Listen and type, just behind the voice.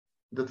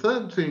The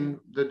third thing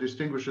that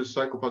distinguishes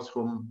psychopaths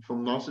from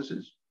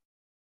narcissists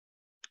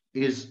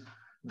is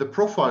the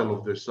profile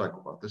of this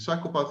psychopath. The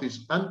psychopath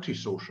is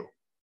antisocial.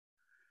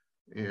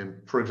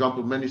 And for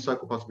example, many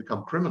psychopaths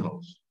become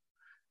criminals.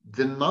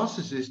 The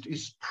narcissist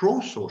is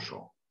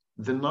pro-social.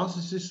 The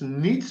narcissist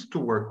needs to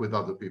work with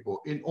other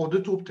people in order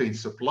to obtain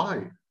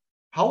supply.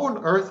 How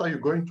on earth are you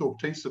going to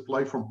obtain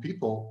supply from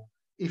people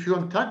if you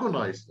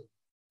antagonize them,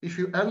 if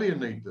you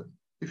alienate them,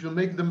 if you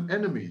make them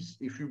enemies,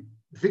 if you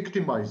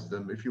victimize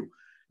them,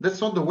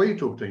 that's not the way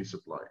to obtain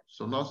supply.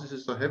 So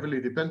narcissists are heavily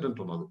dependent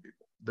on other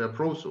people. They're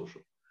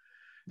pro-social.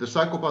 The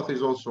psychopath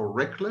is also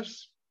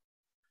reckless.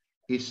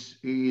 He's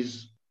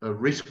a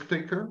risk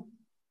taker.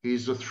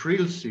 He's a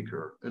thrill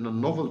seeker and a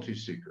novelty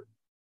seeker.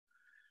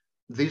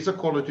 These are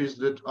qualities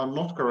that are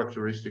not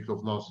characteristic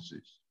of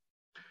narcissists.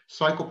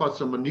 Psychopaths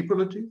are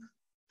manipulative.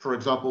 For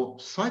example,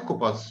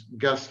 psychopaths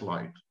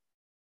gaslight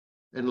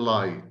and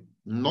lie,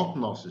 not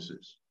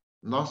narcissists.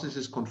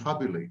 Narcissists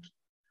confabulate.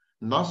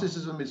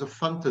 Narcissism is a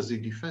fantasy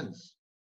defense.